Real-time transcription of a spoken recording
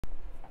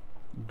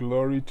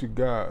Glory to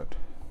God.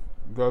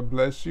 God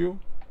bless you.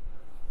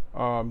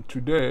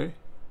 Today,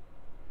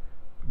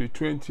 the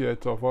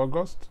 20th of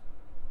August,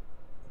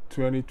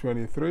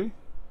 2023,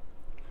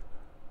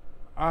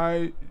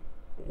 I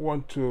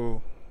want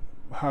to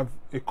have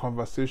a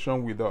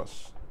conversation with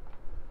us.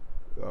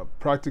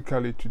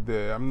 Practically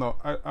today, I'm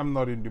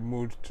not in the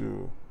mood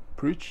to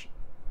preach,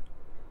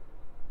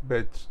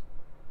 but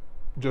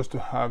just to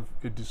have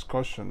a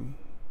discussion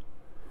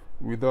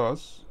with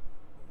us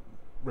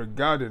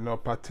regarding or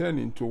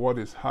pertaining to what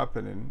is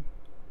happening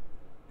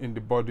in the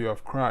body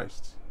of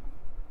Christ.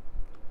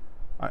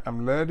 I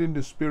am led in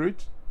the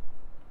Spirit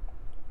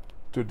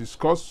to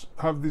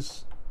have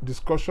this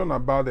discussion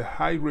about the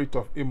high rate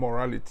of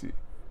immorality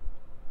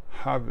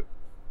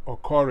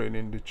occurring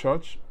in the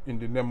church in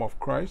the name of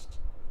Christ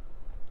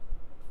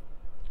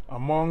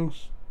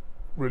amongst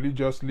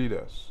religious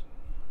leaders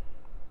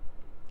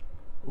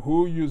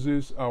who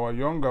uses our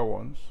younger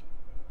ones,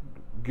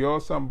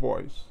 girls and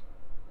boys,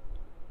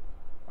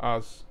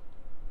 as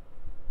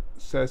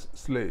sex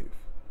slave,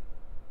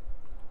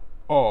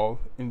 all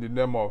in the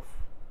name of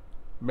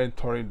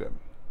mentoring them.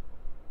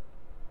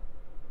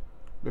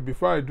 But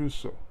before I do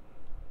so,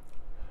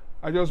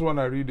 I just want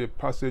to read a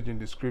passage in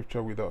the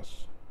scripture with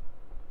us.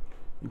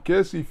 In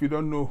case if you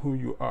don't know who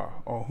you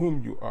are or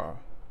whom you are,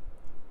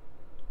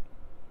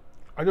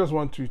 I just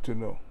want you to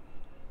know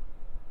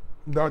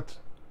that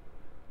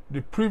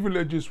the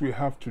privileges we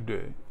have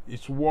today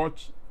is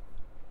what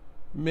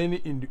many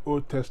in the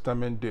Old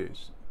Testament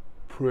days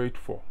prayed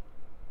for.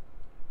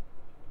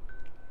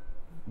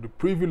 The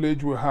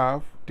privilege we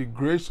have, the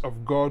grace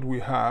of God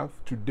we have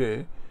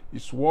today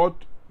is what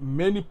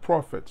many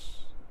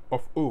prophets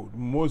of old,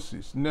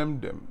 Moses,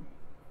 named them,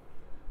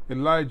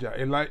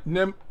 Elijah,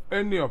 name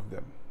any of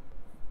them,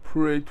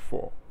 prayed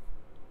for,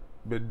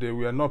 but they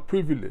were not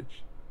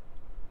privileged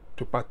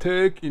to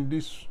partake in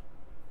this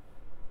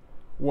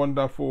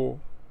wonderful,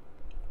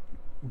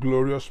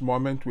 glorious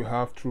moment we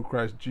have through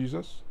Christ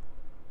Jesus.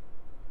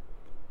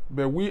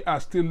 But we are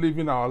still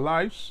living our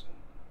lives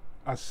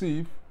as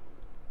if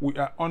we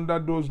are under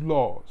those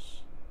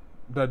laws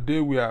that they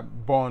were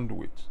bound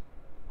with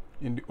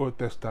in the Old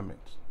Testament.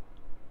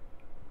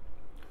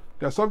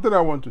 There's something I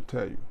want to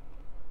tell you.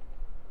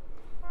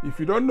 If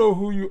you don't know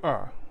who you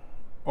are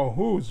or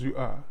whose you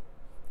are,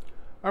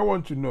 I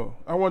want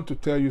to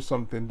tell you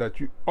something that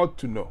you ought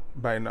to know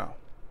by now.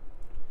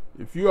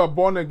 If you are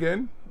born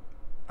again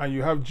and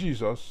you have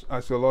Jesus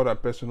as your Lord and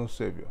personal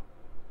Savior,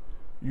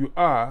 you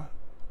are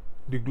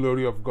the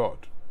glory of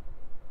God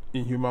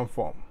in human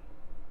form.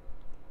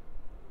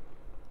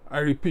 I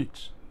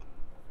repeat,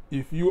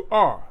 if you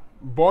are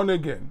born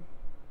again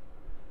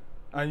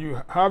and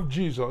you have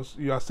Jesus,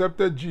 you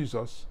accepted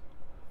Jesus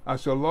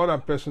as your Lord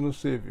and personal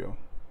Savior,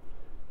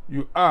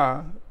 you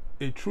are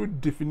a true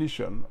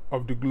definition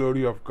of the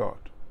glory of God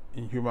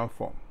in human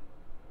form.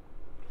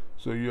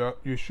 So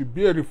you should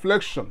be a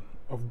reflection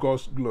of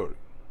God's glory.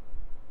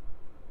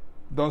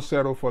 Don't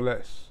settle for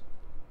less.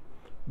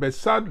 But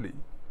sadly,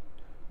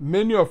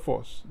 many of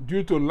us,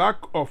 due to lack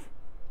of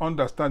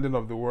understanding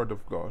of the Word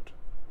of God,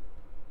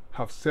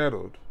 have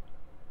settled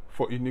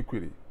for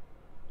iniquity,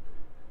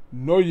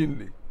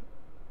 knowingly,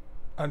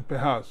 and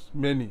perhaps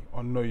many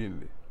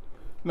unknowingly.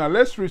 Now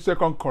let's read 2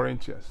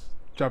 Corinthians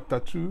chapter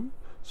 3,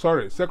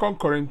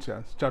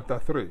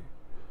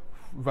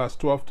 verse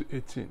 12 to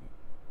 18.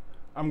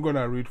 I'm going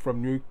to read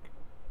from New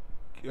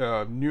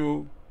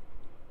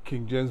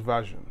King James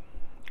Version,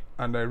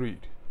 and I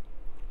read,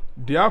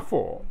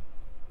 "Therefore,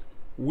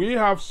 we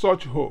have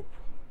such hope.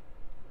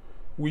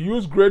 We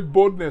use great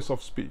boldness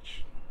of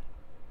speech,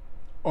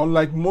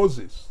 unlike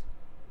Moses,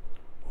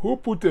 who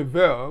put a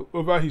veil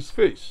over his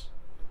face,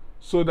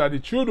 so that the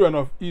children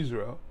of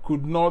Israel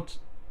could not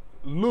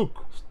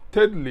look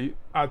steadily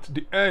at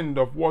the end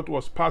of what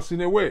was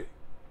passing away.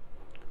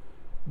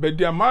 But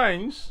their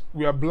minds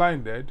were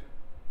blinded,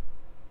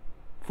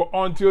 for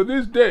until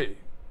this day,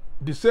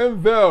 the same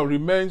veil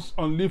remains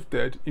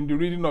unlifted in the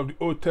reading of the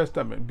Old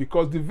Testament,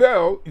 because the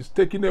veil is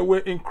taken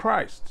away in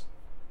Christ.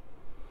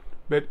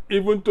 But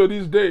even to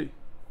this day,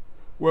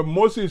 when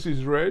Moses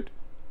is read,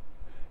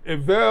 a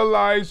veil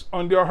lies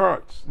on their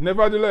hearts.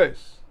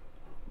 Nevertheless,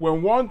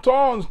 when one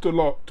turns to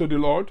the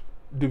Lord,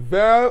 the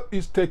veil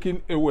is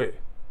taken away.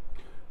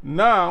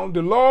 Now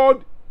the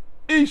Lord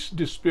is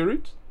the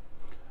Spirit,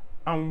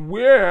 and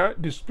where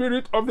the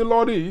Spirit of the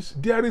Lord is,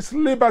 there is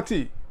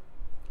liberty.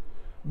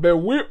 But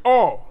we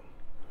all,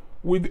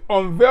 with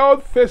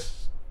unveiled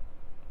face,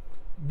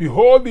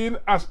 beholding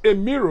as a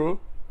mirror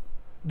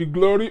the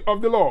glory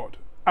of the Lord,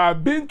 are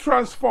being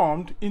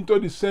transformed into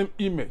the same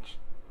image,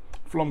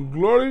 from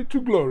glory to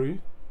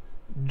glory,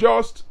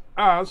 just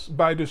as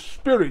by the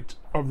Spirit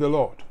of the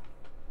Lord."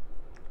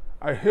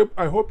 I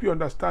hope you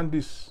understand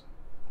this.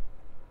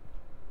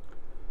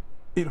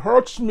 It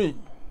hurts me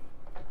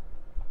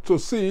to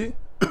see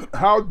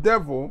how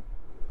devil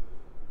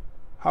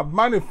have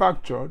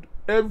manufactured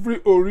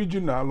every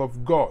original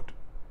of God.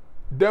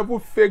 Devil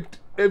faked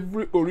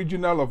every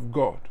original of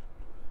God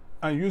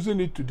and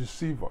using it to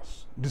deceive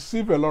us,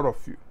 deceive a lot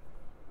of you.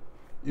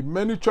 In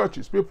many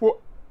churches,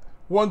 people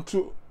want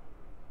to,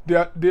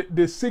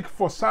 they seek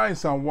for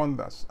signs and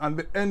wonders, and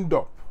they end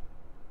up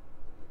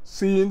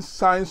seeing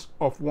signs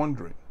of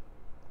wandering.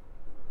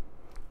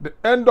 They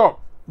end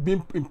up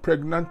being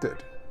impregnated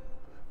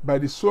by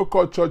the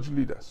so-called church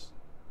leaders.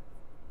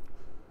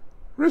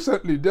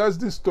 Recently, there's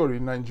this story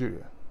in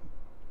Nigeria.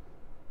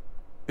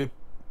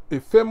 A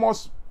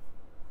famous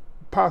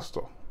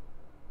pastor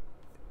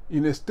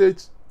in a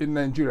state in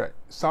Nigeria,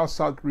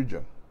 South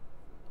region,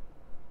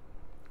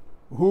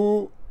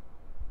 who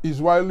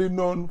is widely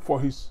known for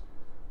his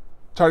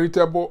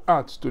charitable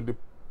acts to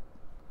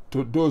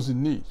those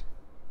in need.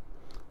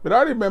 But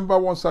I remember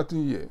one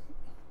certain year,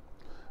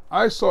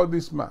 I saw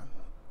this man,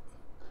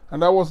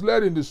 and I was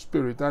led in the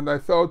spirit, and I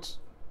felt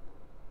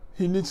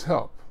he needs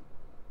help.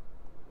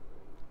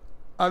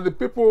 And the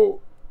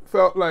people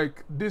felt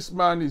like this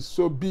man is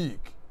so big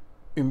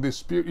in the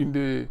spirit, in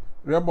the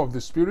realm of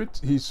the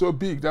spirit. He's so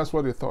big. That's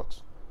what they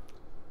thought.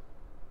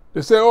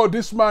 They say, "Oh,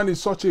 this man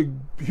is such a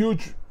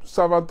huge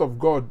servant of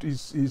God.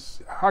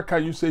 How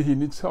can you say he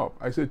needs help?"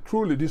 I said,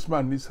 "Truly, this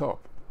man needs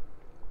help,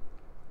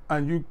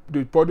 and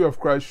the body of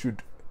Christ,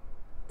 should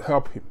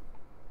help him."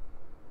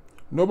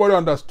 Nobody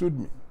understood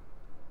me.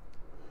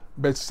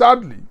 But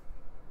sadly,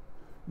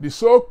 the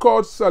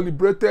so-called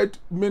celebrated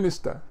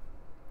minister,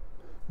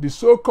 the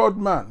so-called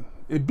man,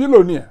 a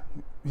billionaire,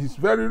 he's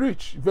very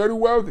rich, very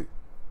wealthy.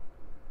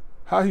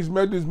 How he's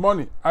made his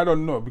money, I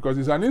don't know, because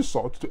it's an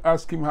insult to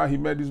ask him how he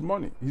made his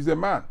money. He's a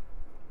man.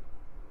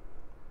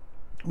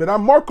 But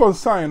I'm more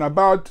concerned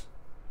about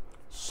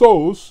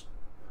souls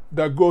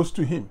that goes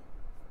to him.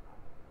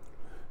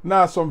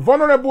 Now, some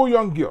vulnerable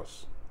young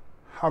girls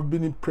have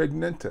been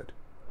impregnated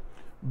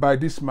by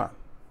this man,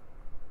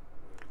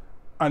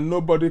 and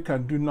nobody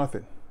can do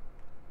nothing,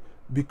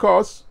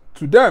 because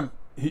to them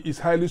he is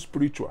highly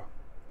spiritual.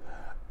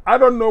 I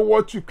don't know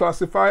what you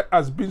classify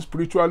as being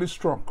spiritually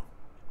strong.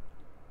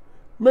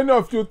 Many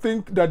of you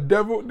think that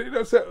devil,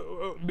 they say,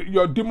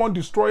 you're a demon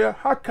destroyer.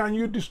 How can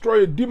you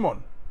destroy a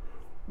demon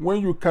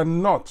when you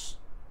cannot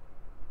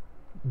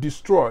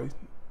destroy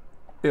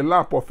a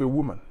lap of a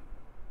woman?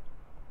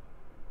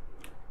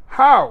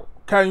 How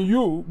can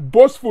you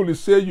boastfully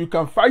say you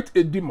can fight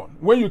a demon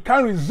when you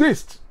can't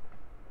resist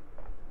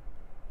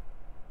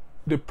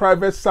the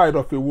private side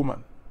of a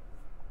woman?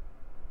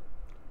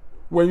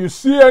 When you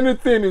see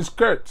anything in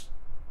skirt,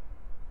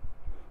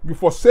 you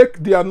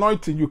forsake the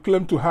anointing you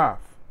claim to have.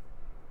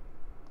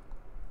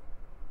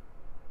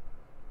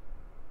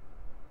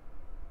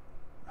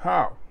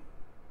 How?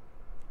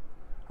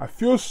 I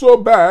feel so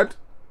bad,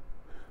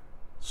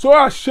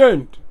 so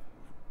ashamed,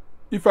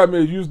 if I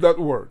may use that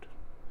word,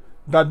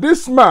 that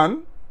this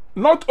man,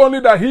 not only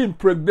that he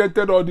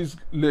impregnated all these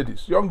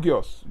ladies, young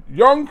girls,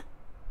 young,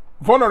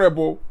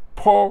 vulnerable,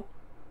 poor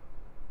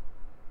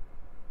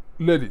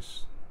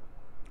ladies,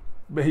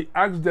 but he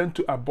asked them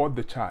to abort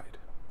the child,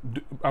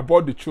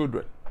 abort the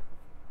children.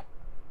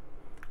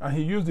 And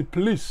he used the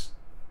police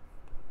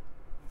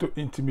to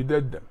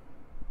intimidate them.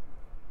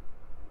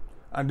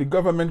 And the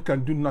government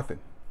can do nothing.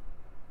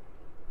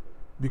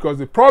 Because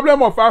the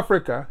problem of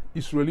Africa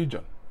is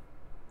religion.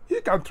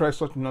 He can't try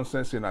such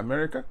nonsense in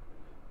America.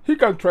 He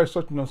can try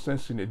such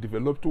nonsense in a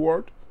developed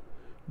world.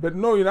 But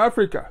no, in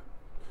Africa,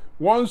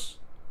 once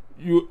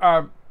you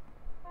have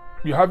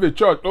a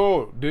church,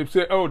 oh, they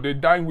say, oh, they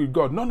dine with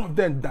God. None of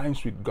them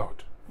dines with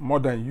God more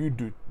than you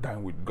do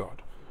dine with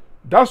God.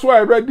 That's why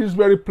I read this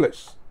very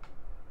place.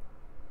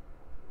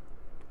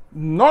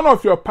 None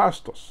of your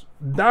pastors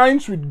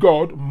dines with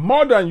God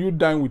more than you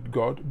dine with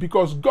God,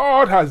 because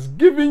God has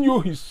given you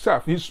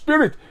Himself, His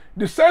Spirit,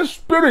 the same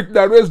Spirit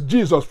that raised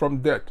Jesus from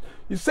death.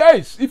 He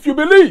says, if you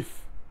believe,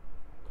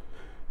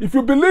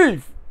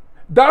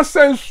 that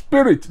same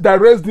Spirit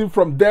that raised Him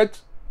from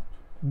death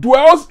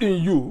dwells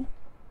in you,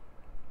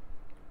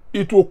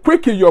 it will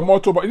quicken your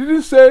mortal body. It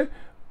didn't say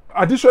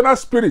additional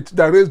Spirit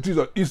that raised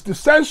Jesus. It's the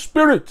same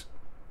Spirit.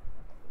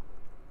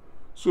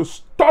 So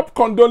stop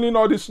condoning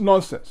all this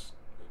nonsense.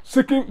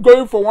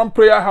 Going from one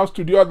prayer house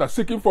to the other,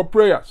 seeking for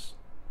prayers,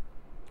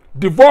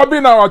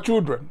 devolving our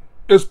children,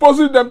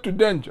 exposing them to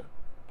danger,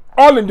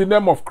 all in the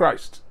name of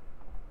Christ.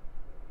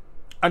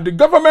 And the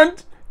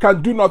government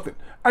can do nothing.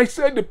 I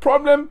say the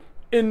problem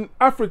in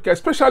Africa,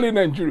 especially in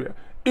Nigeria,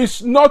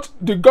 is not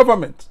the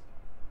government.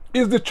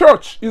 It's the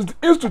church, it's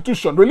the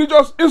institution,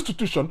 religious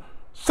institution,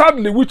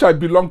 sadly, which I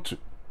belong to.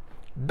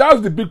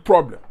 That's the big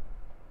problem.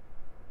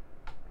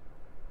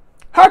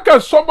 How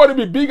can somebody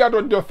be bigger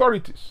than the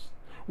authorities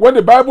when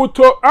the Bible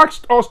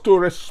asked us to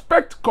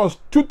respect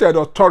constituted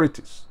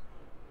authorities?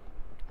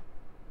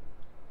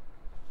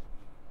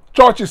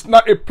 Church is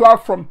not a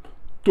platform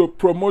to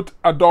promote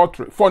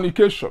adultery,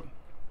 fornication,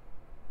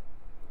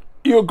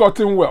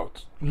 ill-gotten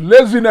wealth,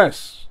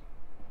 laziness,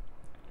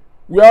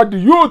 where the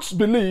youths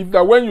believe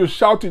that when you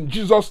shout in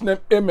Jesus' name,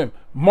 amen,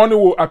 money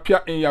will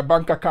appear in your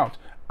bank account.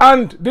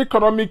 And the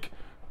economic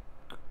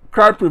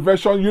crime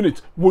prevention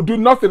unit will do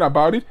nothing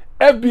about it.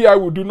 FBI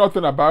will do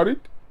nothing about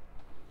it.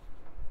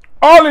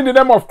 All in the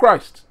name of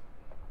Christ.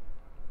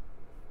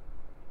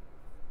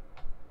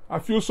 I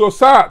feel so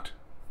sad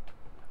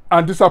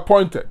and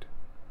disappointed.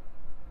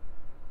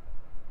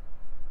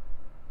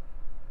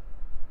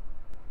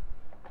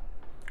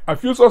 I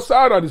feel so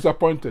sad and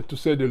disappointed, to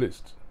say the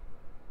least.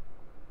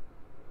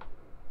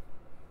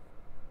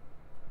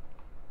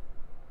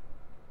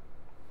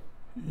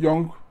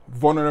 Young,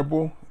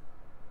 vulnerable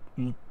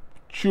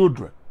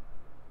children,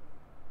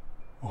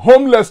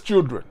 homeless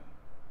children,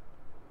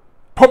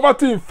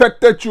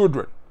 poverty-infected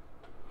children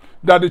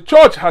that the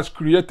church has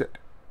created,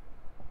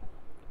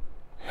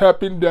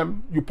 helping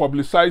them. You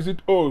publicize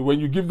it. Oh, when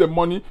you give them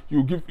money,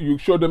 you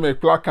show them a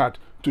placard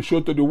to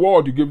show to the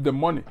world you give them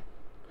money.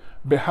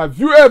 But have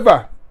you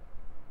ever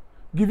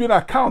given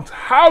account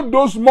how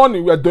those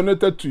money were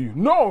donated to you?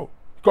 No,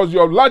 because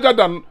you're larger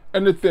than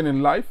anything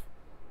in life.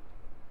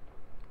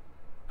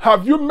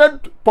 Have you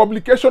made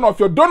publication of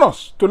your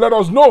donors to let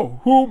us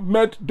know who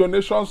made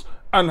donations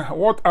and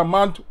what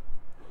amount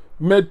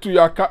made to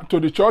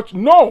the church?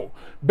 No.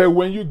 But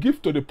when you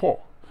give to the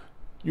poor,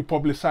 you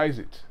publicize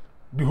it.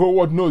 The whole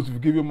world knows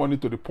you've given money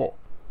to the poor.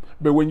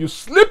 But when you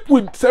sleep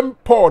with some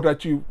poor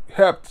that you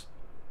helped,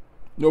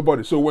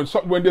 nobody. So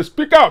when they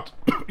speak out,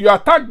 you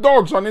attack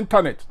dogs on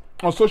internet,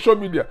 on social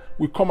media,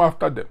 we come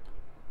after them.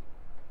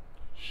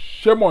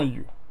 Shame on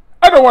you.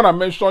 I don't want to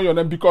mention your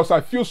name because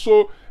I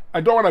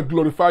don't want to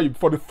glorify you.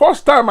 For the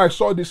first time I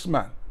saw this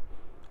man,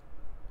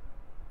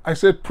 I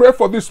said, pray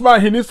for this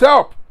man, he needs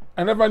help.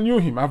 I never knew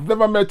him. I've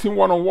never met him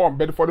one-on-one.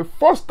 But for the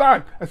first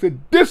time, I said,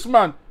 this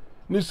man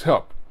needs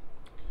help.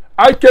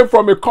 I came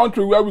from a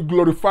country where we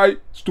glorify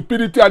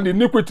stupidity and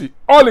iniquity,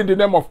 all in the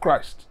name of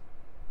Christ.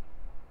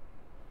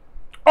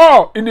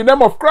 All in the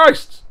name of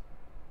Christ.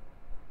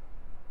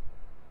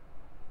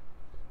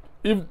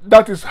 If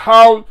that is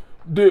how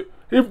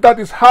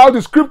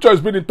the scripture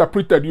has been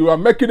interpreted, you are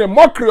making a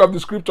mockery of the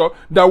scripture,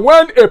 that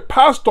when a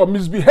pastor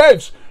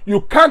misbehaves,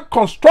 you can't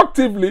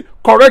constructively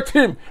correct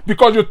him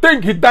because you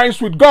think he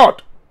dines with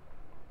God.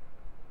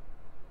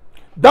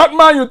 That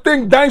man you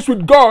think dines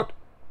with God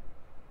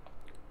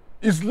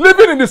is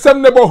living in the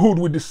same neighborhood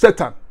with the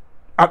Satan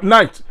at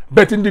night,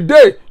 but in the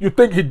day you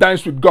think he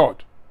dines with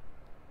God.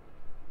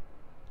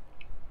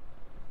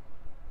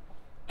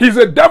 He's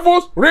a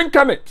devil's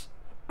reincarnate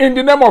in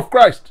the name of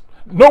Christ.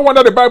 No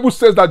wonder the Bible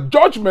says that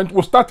judgment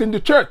will start in the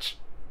church,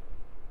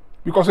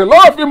 because a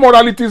lot of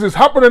immoralities is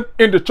happening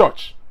in the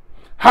church.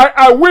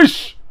 I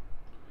wish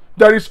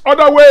there is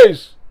other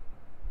ways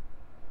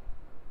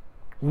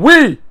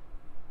we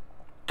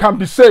can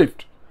be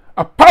saved,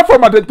 apart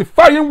from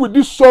identifying with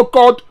this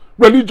so-called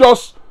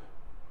religious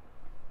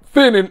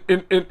thing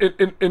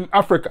in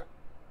Africa.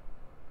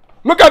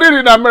 Look at it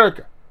in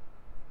America.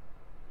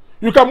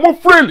 You can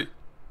move freely.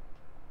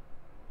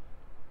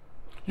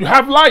 You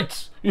have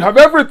lights. You have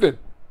everything.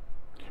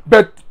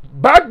 But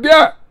back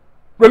there,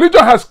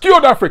 religion has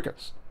killed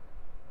Africans.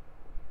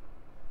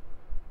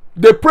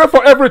 They pray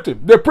for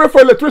everything. They pray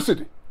for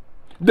electricity.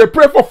 They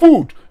pray for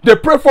food. They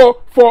pray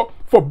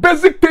for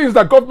basic things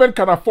that government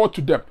can afford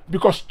to them,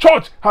 because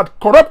church had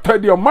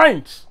corrupted their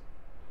minds.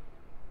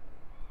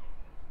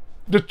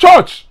 The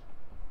church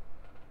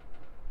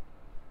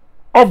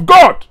of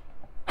God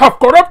have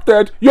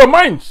corrupted your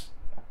minds.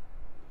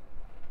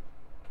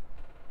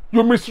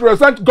 You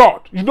misrepresent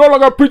God. You no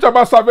longer preach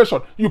about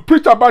salvation. You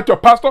preach about your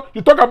pastor.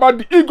 You talk about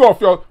the ego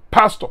of your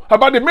pastor,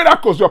 about the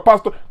miracles your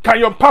pastor. Can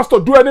your pastor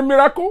do any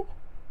miracle?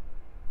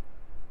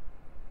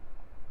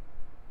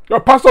 Your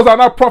pastors are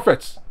not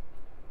prophets,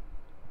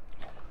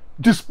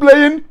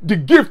 displaying the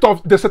gift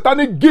of the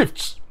satanic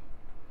gifts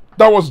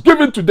that was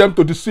given to them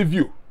to deceive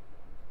you.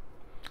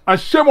 And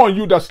shame on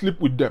you that sleep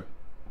with them.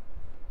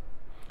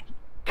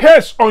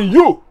 Curse on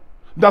you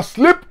that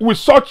sleep with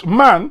such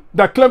man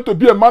that claim to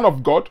be a man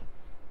of God,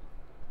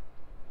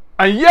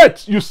 and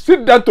yet you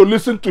sit down to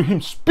listen to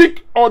him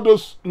speak all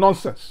those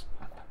nonsense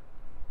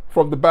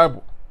from the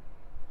Bible.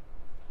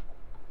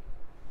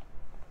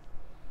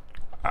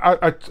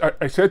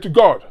 I said to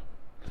God,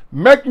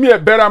 make me a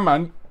better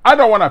man. I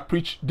don't want to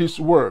preach this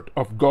word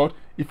of God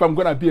if I'm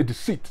going to be a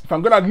deceit. If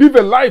I'm going to live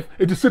a life,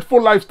 a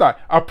deceitful lifestyle,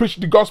 I'll preach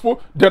the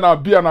gospel, then I'll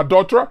be an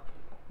adulterer.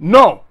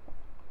 No.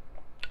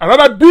 I'd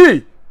rather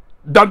be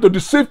than to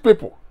deceive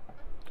people.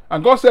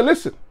 And God said,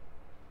 listen,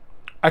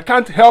 I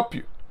can't help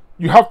you.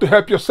 You have to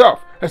help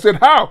yourself. I said,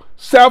 how?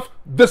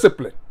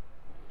 Self-discipline.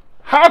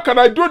 How can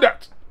I do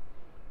that?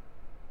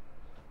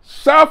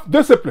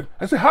 Self-discipline.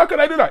 I said, how can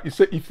I do that? He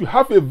said, if you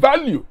have a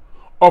value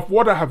of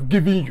what I have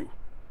given you,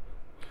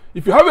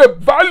 if you have a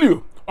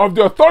value of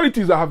the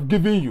authorities I have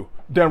given you,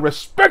 then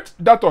respect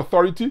that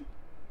authority.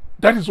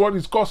 That is what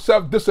is called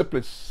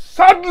self-discipline.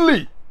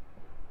 Sadly,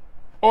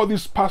 all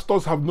these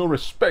pastors have no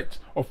respect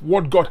of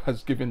what God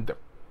has given them.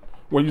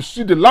 When you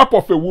see the lap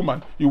of a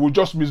woman, you will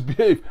just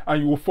misbehave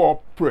and you will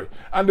fall prey.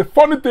 And the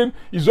funny thing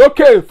is,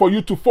 okay for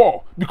you to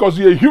fall because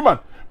you're a human,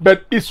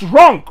 but it's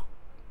wrong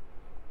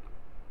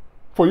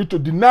for you to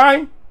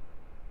deny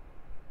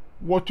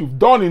what you've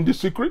done in the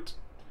secret.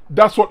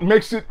 That's what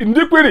makes it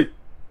iniquity.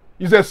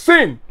 It's a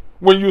sin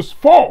when you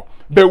fall.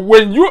 But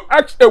when you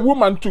ask a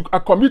woman to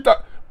commit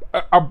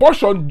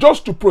abortion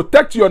just to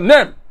protect your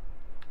name,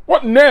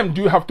 what name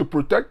do you have to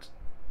protect?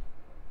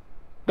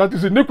 That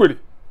is iniquity.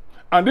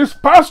 And this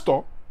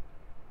pastor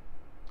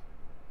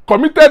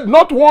committed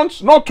not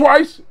once, not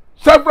twice,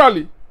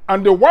 severally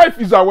and the wife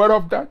is aware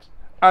of that,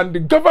 and the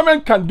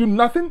government can do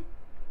nothing.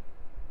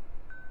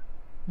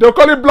 They'll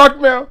call it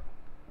blackmail.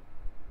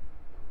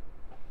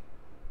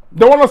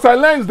 They want to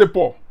silence the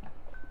poor.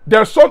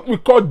 There's something we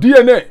call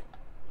DNA.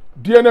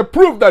 DNA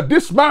proof that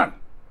this man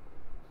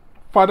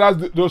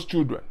fathers those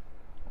children.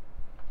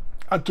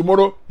 And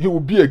tomorrow he will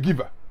be a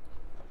giver.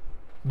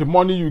 The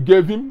money you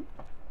gave him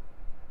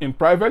in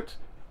private,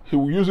 he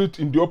will use it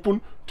in the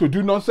open to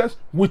do nonsense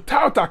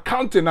without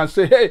accounting and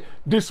say, hey,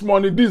 this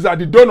money, these are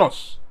the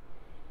donors.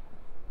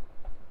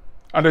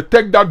 And they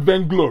take that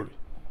vainglory.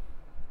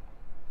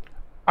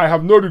 I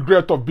have no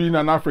regret of being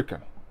an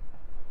African.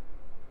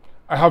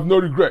 I have no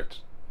regret.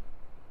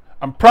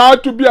 I'm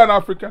proud to be an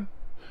African,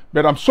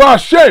 but I'm so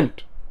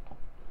ashamed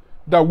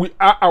that we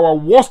are our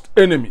worst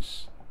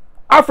enemies.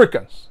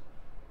 Africans.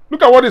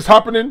 Look at what is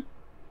happening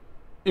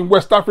in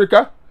West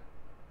Africa,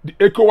 the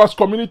ECOWAS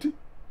community.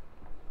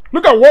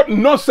 Look at what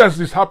nonsense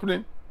is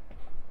happening.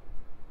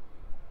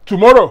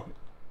 Tomorrow,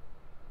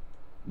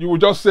 you will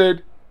just say,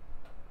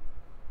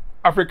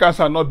 Africans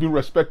are not being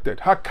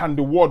respected. How can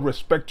the world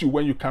respect you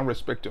when you can't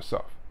respect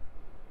yourself?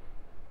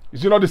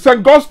 Is it not the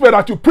same gospel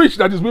that you preach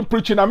that is being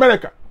preached in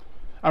America?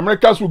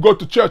 Americans will go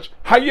to church.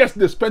 Highest,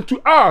 they spend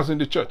 2 hours in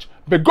the church.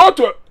 But go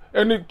to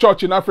any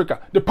church in Africa,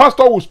 the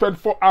pastor will spend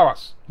 4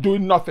 hours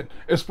doing nothing,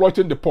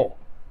 exploiting the poor.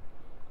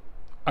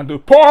 And the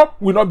poor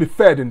will not be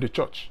fed in the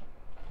church.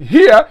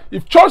 Here,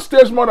 if church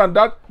stays more than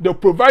that, they'll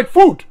provide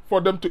food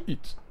for them to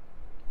eat.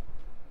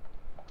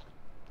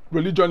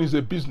 Religion is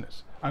a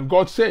business. And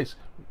God says,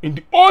 in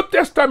the Old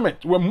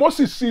Testament, when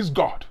Moses sees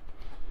God,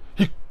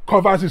 he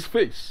covers his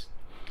face.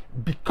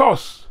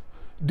 Because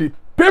the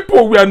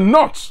people were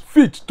not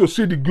fit to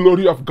see the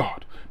glory of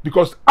God.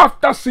 Because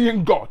after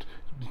seeing God,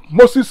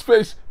 Moses'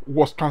 face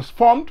was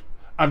transformed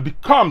and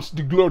becomes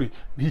the glory.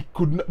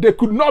 They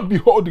could not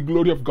behold the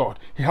glory of God.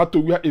 He had to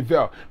wear a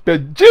veil.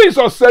 But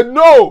Jesus said,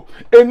 no,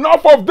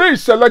 enough of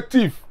this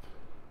selective.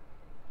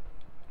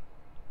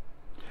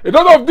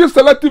 Enough of these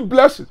selective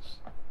blessings.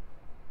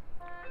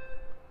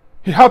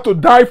 He had to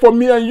die for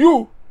me and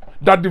you,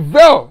 that the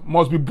veil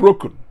must be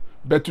broken.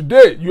 But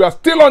today, you are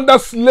still under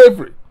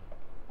slavery.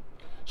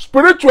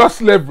 Spiritual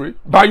slavery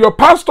by your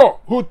pastor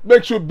who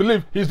makes you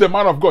believe he's the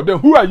man of God. Then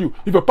who are you?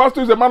 If a pastor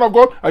is a man of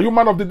God, are you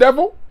man of the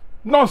devil?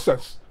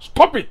 Nonsense.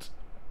 Stop it.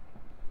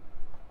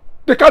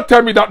 They can't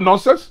tell me that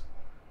nonsense.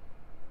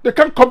 They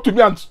can't come to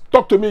me and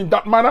talk to me in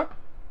that manner.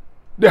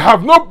 They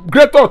have no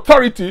greater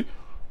authority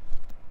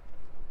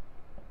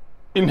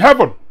in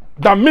heaven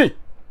than me.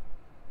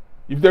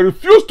 If they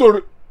refuse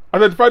to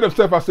identify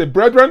themselves as a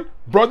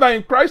brother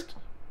in Christ,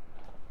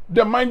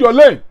 then mind your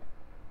lane.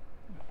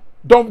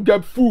 Don't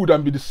get fooled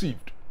and be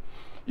deceived.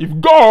 If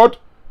God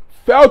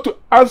failed to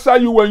answer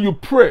you when you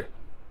pray,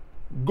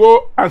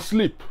 go and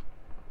sleep.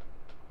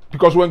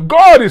 Because when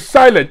God is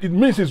silent, it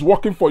means he's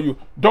working for you.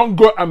 Don't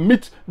go and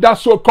meet that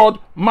so-called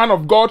man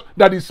of God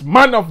that is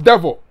man of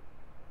devil,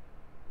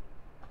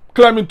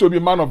 claiming to be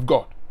man of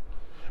God.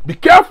 Be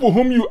careful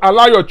whom you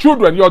allow your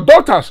children, your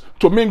daughters,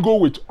 to mingle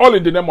with, all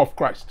in the name of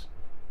Christ.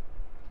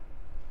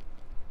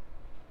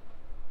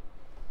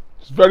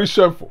 It's very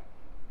shameful,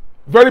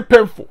 very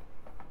painful.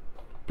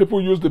 People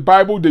use the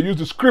Bible, they use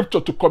the scripture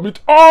to commit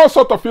all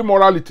sorts of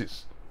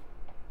immoralities.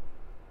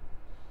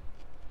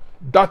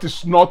 That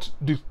is not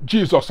the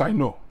Jesus I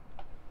know.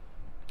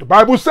 The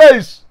Bible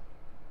says,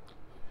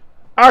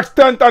 Acts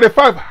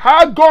 10:35,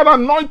 had God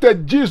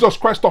anointed Jesus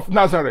Christ of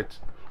Nazareth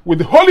with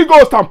the Holy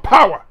Ghost and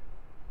power,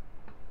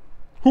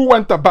 who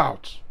went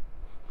about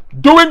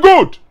doing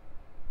good,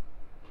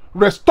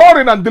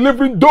 restoring and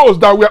delivering those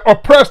that were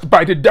oppressed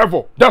by the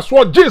devil. That's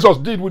what Jesus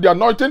did with the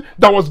anointing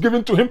that was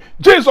given to him.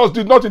 Jesus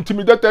did not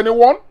intimidate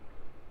anyone.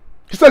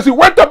 He says he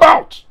went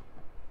about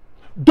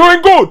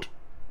doing good,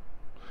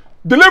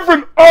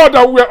 delivering all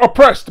that were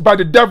oppressed by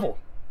the devil.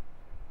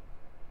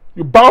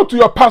 You bow to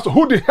your pastor.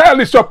 Who the hell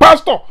is your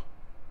pastor?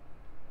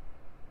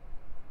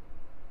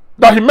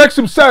 That he makes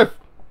himself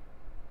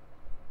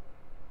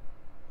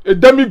a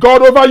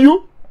demigod over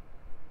you?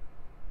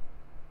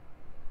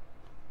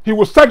 He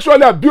will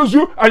sexually abuse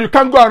you and you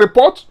can't go and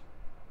report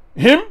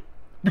him?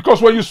 Because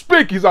when you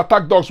speak, his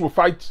attack dogs will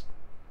fight.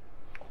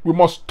 We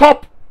must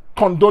stop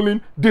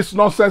condoning this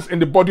nonsense in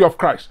the body of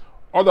Christ.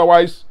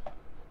 Otherwise,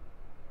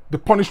 the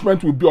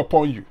punishment will be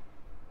upon you.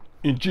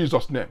 In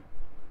Jesus' name.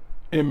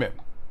 Amen.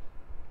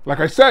 Like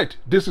I said,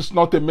 this is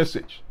not a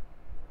message,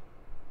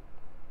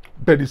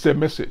 but it's a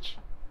message.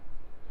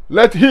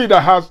 Let he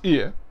that has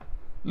ear,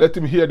 let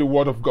him hear the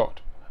word of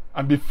God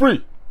and be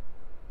free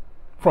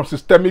from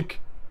systemic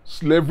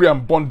slavery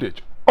and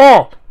bondage,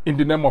 all in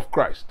the name of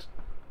Christ.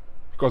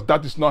 Because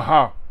that is not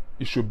how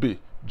it should be.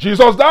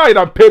 Jesus died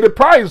and paid the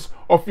price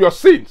of your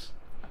sins.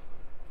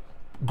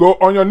 Go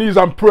on your knees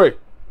and pray.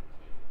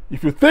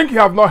 If you think he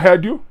have not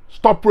heard you,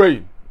 stop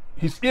praying.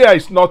 His ear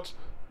is not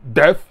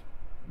deaf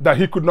that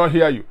he could not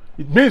hear you.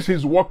 It means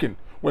he's working.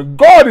 When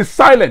God is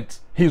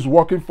silent, he's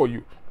working for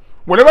you.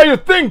 Whenever you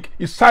think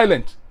he's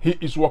silent, he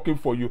is working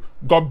for you.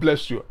 God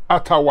bless you.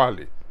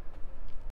 Atawale.